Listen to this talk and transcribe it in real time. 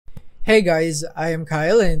Hey guys, I am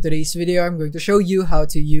Kyle, and in today's video I'm going to show you how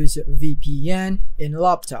to use VPN in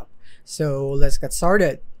laptop. So let's get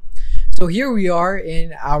started. So here we are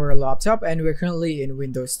in our laptop and we're currently in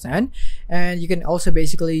Windows 10, and you can also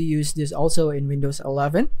basically use this also in Windows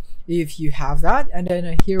 11 if you have that. And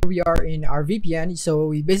then here we are in our VPN.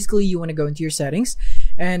 So you want to go into your settings,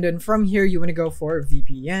 and then from here you want to go for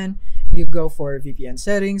VPN. You go for VPN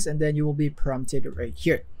settings, and then you will be prompted right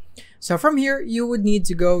here. So from here, you would need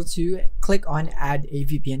to go to click on add a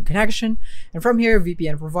VPN connection, and from here,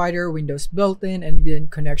 VPN provider, Windows built-in, and then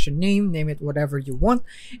connection name it whatever you want.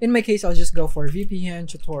 In my case, I'll just go for VPN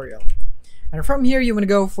tutorial. And from here, you want to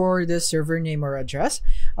go for the server name or address.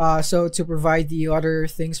 So to provide the other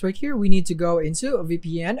things right here, we need to go into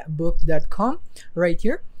vpnbook.com right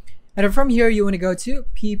here. And then from here, you want to go to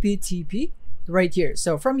pptp right here.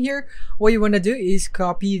 So from here, what you want to do is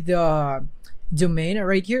copy the domain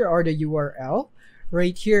right here, or the URL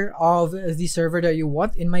right here of the server that you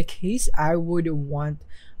want. In my case, I would want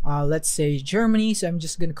let's say Germany, so I'm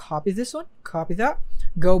just gonna copy this one, copy that,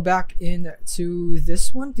 go back into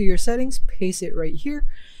this one to your settings, paste it right here,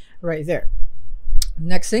 right there.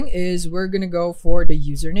 Next thing is we're gonna go for the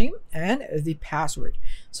username and the password.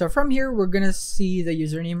 So from here, we're gonna see the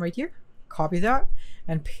username right here, copy that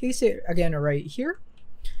and paste it again right here,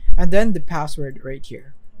 and then the password right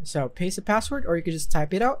here. So paste the password, or you could just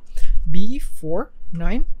type it out,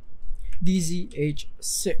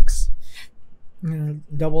 B49DZH6.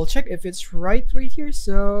 Double check if it's right here.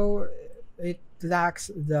 So it lacks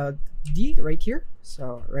the D right here,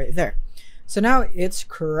 so right there. So now it's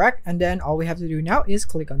correct, and then all we have to do now is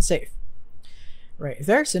click on save right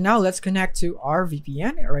there. So now let's connect to our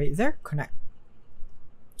VPN right there, connect,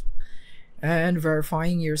 and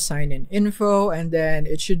verifying your sign-in info, and then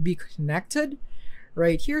it should be connected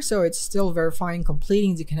right here. So it's still verifying,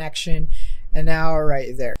 completing the connection, and now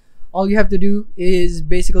right there, all you have to do is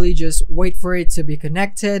basically just wait for it to be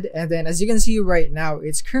connected. And then as you can see right now,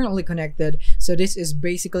 it's currently connected. So this is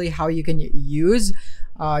basically how you can use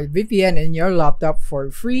VPN in your laptop for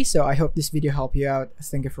free. So I hope this video helped you out.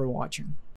 Thank you for watching.